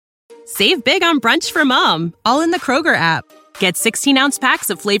Save big on brunch for mom, all in the Kroger app. Get 16-ounce packs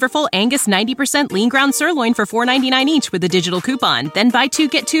of flavorful Angus 90% lean ground sirloin for $4.99 each with a digital coupon. Then buy 2,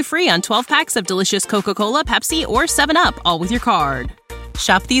 get 2 free on 12 packs of delicious Coca-Cola, Pepsi, or 7-Up, all with your card.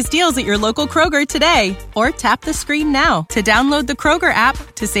 Shop these deals at your local Kroger today, or tap the screen now to download the Kroger app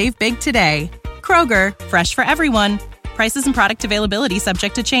to save big today. Kroger, fresh for everyone. Prices and product availability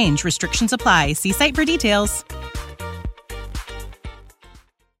subject to change. Restrictions apply. See site for details.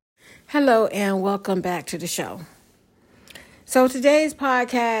 Hello and welcome back to the show. So today's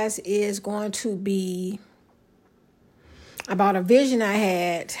podcast is going to be about a vision I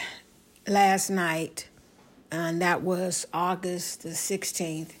had last night, and that was August the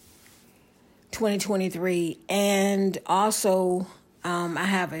 16th, 2023. And also, I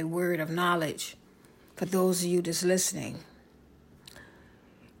have a word of knowledge for those of you that's listening.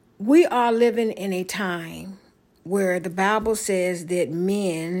 We are living in a time where the Bible says that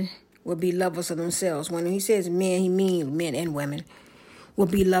men will be lovers of themselves. When he says men, he means men and women will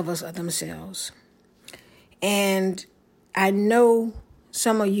be lovers of themselves. And I know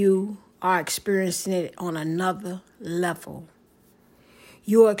some of you are experiencing it on another level.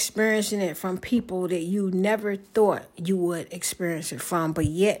 You're experiencing it from people that you never thought you would experience it from, but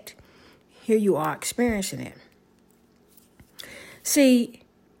yet here you are experiencing it. See,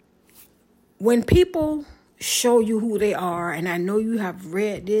 when people show you who they are, and I know you have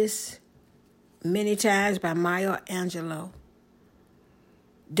read this many times by Maya Angelou,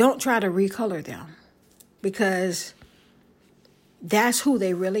 don't try to recolor them, because that's who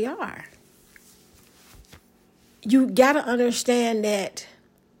they really are. You got to understand that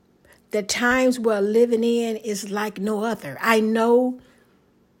the times we're living in is like no other. I know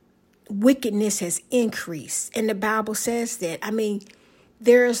wickedness has increased, and the Bible says that. I mean,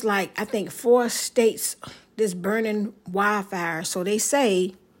 there's I think 4 states this burning wildfire. So they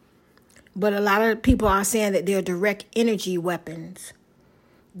say, but a lot of people are saying that they're direct energy weapons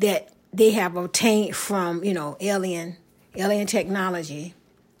that they have obtained from, alien technology.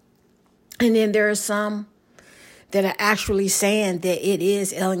 And then there are some that are actually saying that it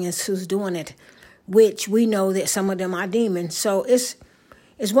is aliens who's doing it, which we know that some of them are demons. So it's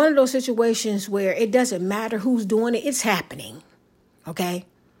one of those situations where it doesn't matter who's doing it, it's happening. Okay?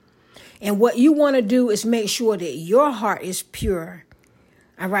 And what you want to do is make sure that your heart is pure,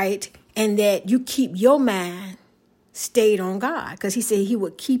 all right? And that you keep your mind stayed on God, because he said he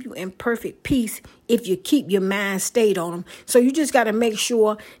would keep you in perfect peace if you keep your mind stayed on him. So you just got to make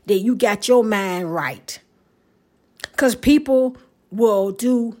sure that you got your mind right, because people will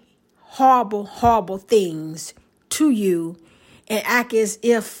do horrible, horrible things to you and act as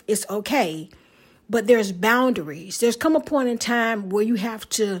if it's okay. But there's boundaries. There's come a point in time where you have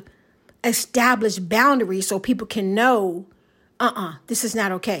to establish boundaries so people can know, this is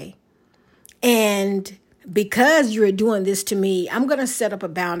not okay. And because you're doing this to me, I'm going to set up a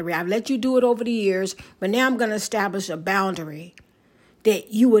boundary. I've let you do it over the years, but now I'm going to establish a boundary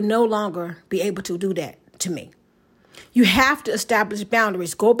that you will no longer be able to do that to me. You have to establish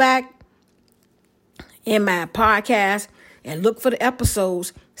boundaries. Go back in my podcast and look for the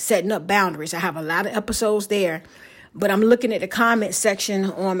episodes setting up boundaries. I have a lot of episodes there, but I'm looking at the comment section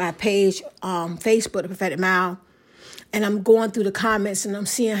on my page, Facebook, The Prophetic Mile, and I'm going through the comments and I'm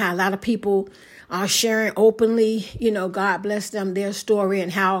seeing how a lot of people are sharing openly, God bless them, their story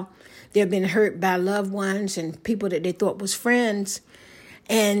and how they've been hurt by loved ones and people that they thought was friends.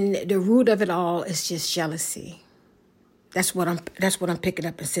 And the root of it all is just jealousy. That's what I'm picking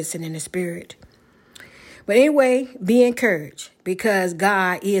up and sensing in the spirit. But anyway, be encouraged, because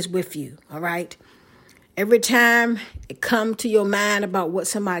God is with you, all right? Every time it comes to your mind about what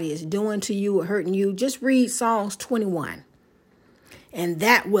somebody is doing to you or hurting you, just read Psalms 21. And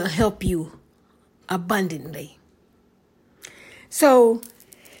that will help you abundantly. So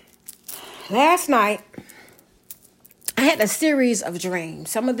last night, I had a series of dreams.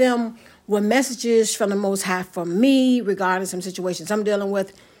 Some of them were messages from the Most High for me regarding some situations I'm dealing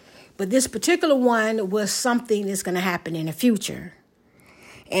with. But this particular one was something that's going to happen in the future.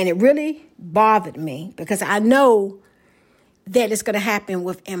 And it really bothered me because I know that it's going to happen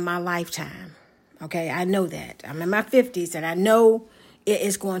within my lifetime. Okay, I know that. I'm in my 50s and I know it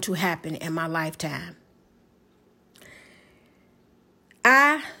is going to happen in my lifetime.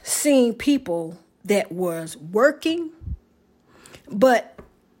 I seen people that was working, but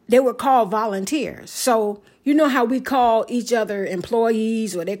they were called volunteers. So you know how we call each other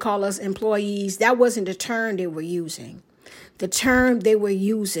employees, or they call us employees? That wasn't the term they were using. The term they were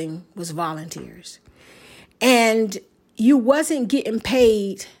using was volunteers. And you wasn't getting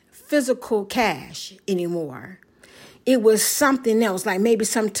paid physical cash anymore. it was something else, like maybe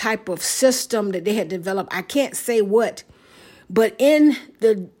some type of system that they had developed. I can't say what, but in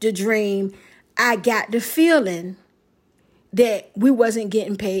the dream, I got the feeling that we wasn't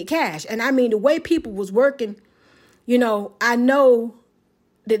getting paid cash. And I mean, the way people was working, I know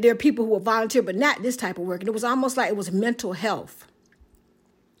that there are people who will volunteer, but not this type of work. And it was almost like it was mental health.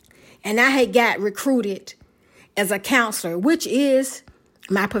 And I had got recruited as a counselor, which is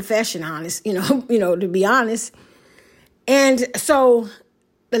my profession, to be honest. And so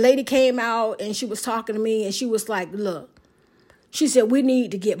the lady came out and she was talking to me and she was like, look, she said, we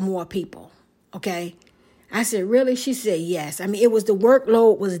need to get more people. Okay. I said, really? She said, yes. I mean, it was the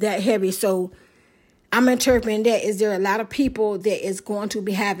workload was that heavy. So I'm interpreting that is there a lot of people that is going to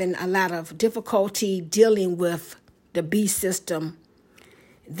be having a lot of difficulty dealing with the B system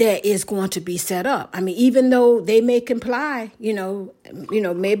that is going to be set up. I mean, even though they may comply,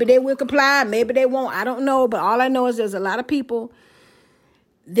 maybe they will comply, maybe they won't. I don't know. But all I know is there's a lot of people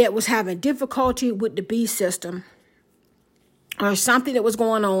that was having difficulty with the B system or something that was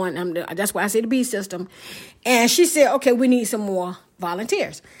going on. That's why I say the B system. And she said, okay, we need some more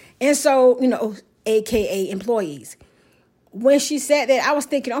volunteers. And so, AKA employees. When she said that, I was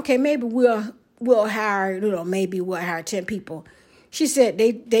thinking, okay, maybe we'll hire, maybe we'll hire 10 people. She said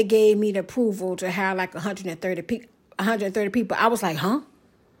they gave me the approval to hire like 130 people. I was like, huh?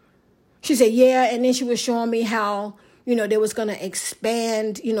 She said, yeah. And then she was showing me how, they was going to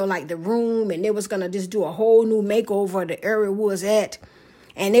expand, like the room, and they was going to just do a whole new makeover of the area we was at.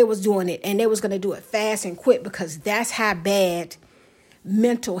 And they was doing it, and they was going to do it fast and quick because that's how bad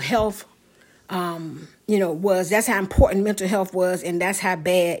mental health was. That's how important mental health was, and that's how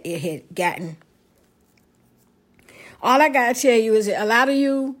bad it had gotten. All I got to tell you is that a lot of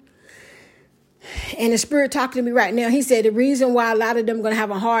you, and the Spirit talking to me right now, he said the reason why a lot of them are going to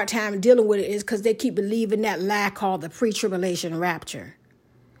have a hard time dealing with it is because they keep believing that lie called the pre-tribulation rapture.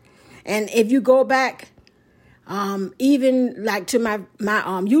 And if you go back, even like to my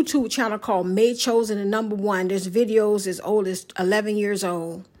YouTube channel called Made Chosen and Number One, there's videos as old as 11 years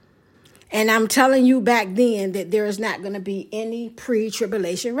old. And I'm telling you back then that there is not going to be any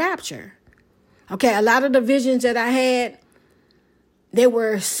pre-tribulation rapture. Okay, a lot of the visions that I had, they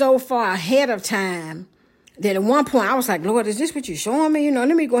were so far ahead of time that at one point I was like, Lord, is this what you're showing me? Let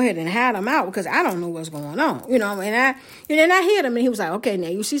me go ahead and hide them out because I don't know what's going on. And I hid him and he was like, okay, now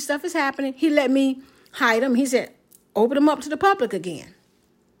you see stuff is happening. He let me hide them. He said, open them up to the public again.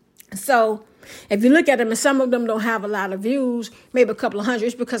 So if you look at them, and some of them don't have a lot of views, maybe a couple of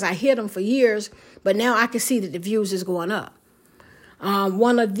hundreds because I hid them for years, but now I can see that the views is going up.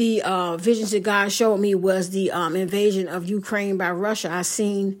 One of the visions that God showed me was the invasion of Ukraine by Russia. I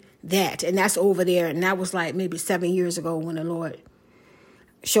seen that, and that's over there, and that was like maybe 7 years ago when the Lord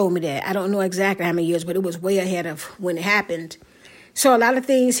showed me that. I don't know exactly how many years, but it was way ahead of when it happened. So a lot of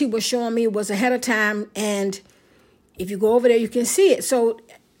things he was showing me was ahead of time, and if you go over there, you can see it. So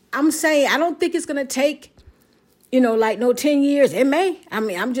I'm saying I don't think it's going to take, 10 years. It may. I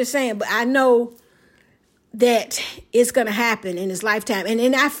mean, I'm just saying, but I know that it's going to happen in his lifetime.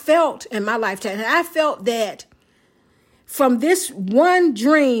 And I felt in my lifetime, and I felt that from this one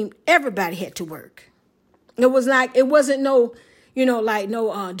dream, everybody had to work. It was like, it wasn't no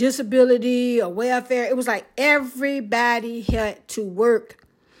disability or welfare. It was like everybody had to work,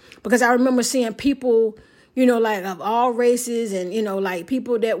 because I remember seeing people, of all races and,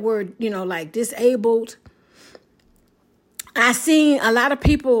 people that were, disabled. I seen a lot of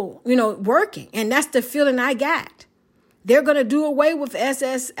people, working, and that's the feeling I got. They're going to do away with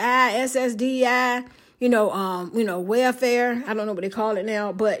SSI, SSDI, welfare. I don't know what they call it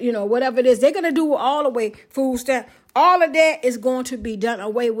now, but, whatever it is, they're going to do all the way food stamp. All of that is going to be done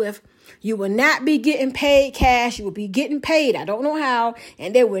away with. You will not be getting paid cash. You will be getting paid. I don't know how.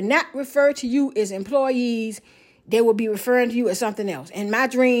 And they will not refer to you as employees. They will be referring to you as something else. In my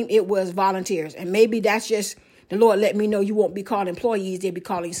dream, it was volunteers. And maybe that's just the Lord let me know you won't be called employees. They'll be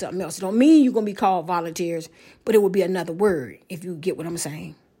calling you something else. It don't mean you're going to be called volunteers, but it will be another word, if you get what I'm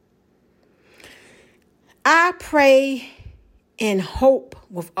saying. I pray and hope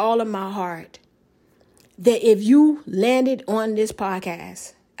with all of my heart that if you landed on this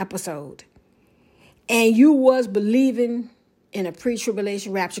podcast episode and you was believing in a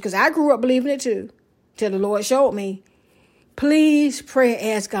pre-tribulation rapture, because I grew up believing it too, till the Lord showed me, please pray and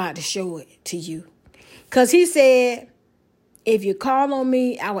ask God to show it to you. Because he said, if you call on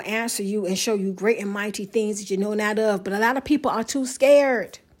me, I will answer you and show you great and mighty things that you know not of. But a lot of people are too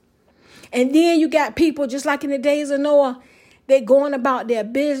scared. And then you got people just like in the days of Noah, they're going about their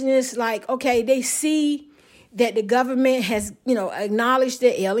business like, okay, they see that the government has, acknowledged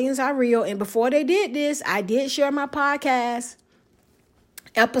that aliens are real. And before they did this, I did share my podcast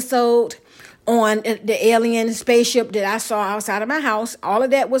episode on the alien spaceship that I saw outside of my house. All of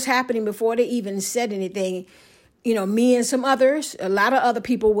that was happening before they even said anything. Me and some others, a lot of other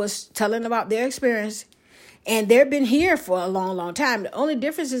people was telling about their experience. And they've been here for a long, long time. The only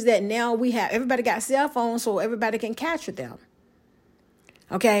difference is that now everybody got cell phones, so everybody can capture them.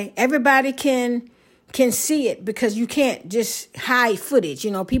 Okay? Everybody can see it, because you can't just hide footage.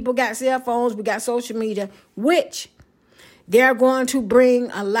 People got cell phones, we got social media, which they're going to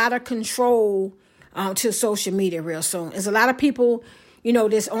bring a lot of control to social media real soon. There's a lot of people,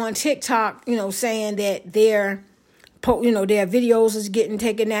 that's on TikTok, saying that their videos is getting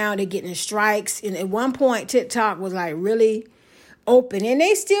taken down, they're getting strikes. And at one point, TikTok was like really open, and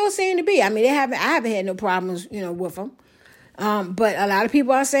they still seem to be. I mean, I haven't had no problems, with them. But a lot of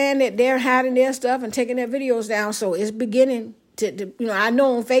people are saying that they're hiding their stuff and taking their videos down. So it's beginning to I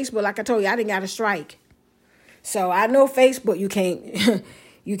know on Facebook, like I told you, I didn't got a strike. So I know Facebook,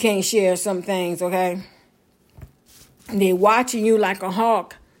 you can't share some things, okay? And they're watching you like a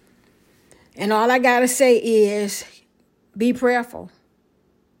hawk. And all I got to say is be prayerful.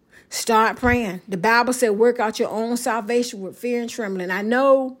 Start praying. The Bible said work out your own salvation with fear and trembling. I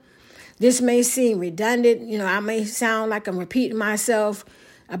know this may seem redundant. I may sound like I'm repeating myself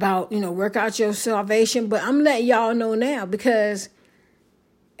about, work out your salvation. But I'm letting y'all know now, because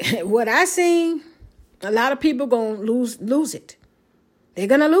what I seen, a lot of people going to lose it. They're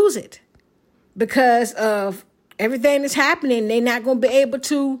going to lose it because of everything that's happening. They're not going to be able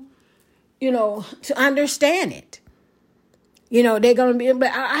to, to understand it. They're going to be, but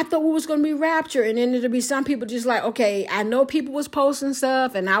I thought we was going to be rapture. And then there'll be some people just like, okay, I know people was posting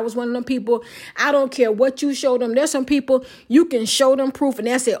stuff, and I was one of them people. I don't care what you show them. There's some people you can show them proof and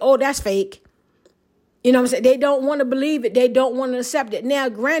they'll say, oh, that's fake. What I'm saying? They don't want to believe it. They don't want to accept it. Now,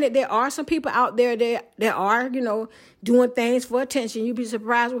 granted, there are some people out there that are, doing things for attention. You'd be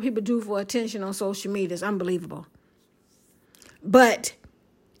surprised what people do for attention on social media. It's unbelievable. But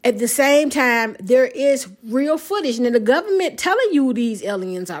at the same time, there is real footage. And the government telling you these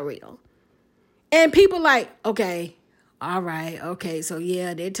aliens are real. And people like, okay, all right, okay, so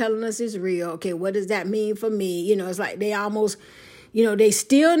yeah, they're telling us it's real. Okay, what does that mean for me? It's like they almost, they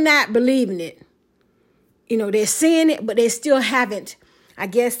still not believing it. They're seeing it, but they still haven't, I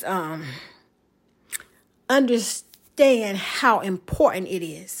guess, understand how important it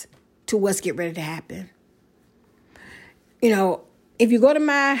is to what's getting ready to happen. If you go to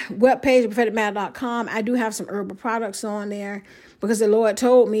my webpage, propheticmatter.com, I do have some herbal products on there, because the Lord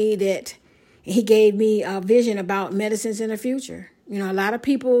told me that he gave me a vision about medicines in the future. A lot of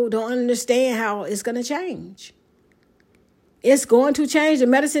people don't understand how it's going to change. It's going to change. The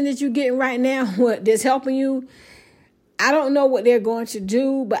medicine that you're getting right now, that's helping you, I don't know what they're going to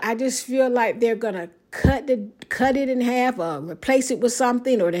do, but I just feel like they're going to cut it in half or replace it with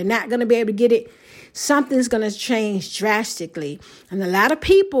something, or they're not going to be able to get it. Something's going to change drastically. And a lot of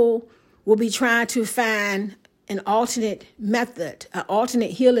people will be trying to find an alternate method, an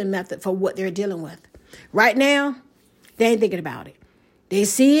alternate healing method for what they're dealing with. Right now, they ain't thinking about it. They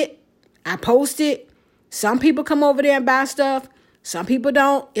see it. I post it. Some people come over there and buy stuff. Some people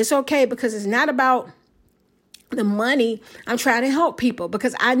don't. It's okay, because it's not about the money. I'm trying to help people,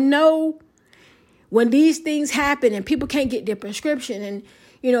 because I know when these things happen and people can't get their prescription, and,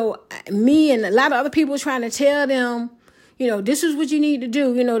 me and a lot of other people trying to tell them, this is what you need to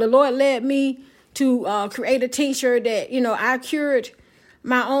do. The Lord led me to create a tincture that, I cured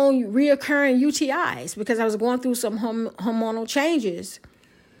my own reoccurring UTIs because I was going through some hormonal changes.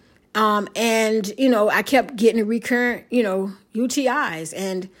 And, I kept getting recurrent, UTIs,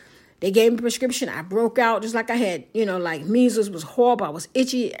 and they gave me a prescription. I broke out just like I had, like measles was horrible. I was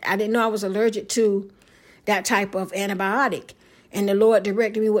itchy. I didn't know I was allergic to that type of antibiotic. And the Lord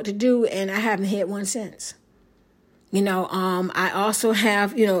directed me what to do, and I haven't had one since. I also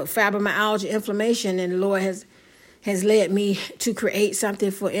have, fibromyalgia, inflammation, and the Lord has led me to create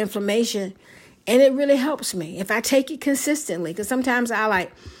something for inflammation. And it really helps me if I take it consistently, because sometimes I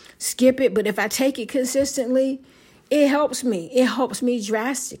skip it. But if I take it consistently, it helps me. It helps me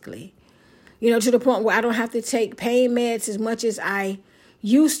drastically, to the point where I don't have to take pain meds as much as I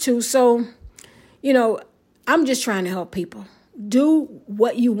used to. So, I'm just trying to help people. Do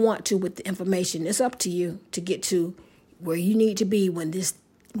what you want to with the information. It's up to you to get to where you need to be when this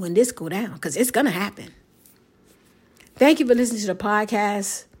go down, because it's going to happen. Thank you for listening to the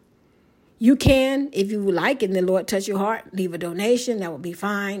podcast. You can, if you would like, and the Lord touch your heart, leave a donation. That would be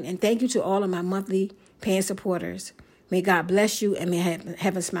fine. And thank you to all of my monthly paying supporters. May God bless you, and may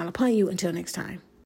heaven smile upon you. Until next time.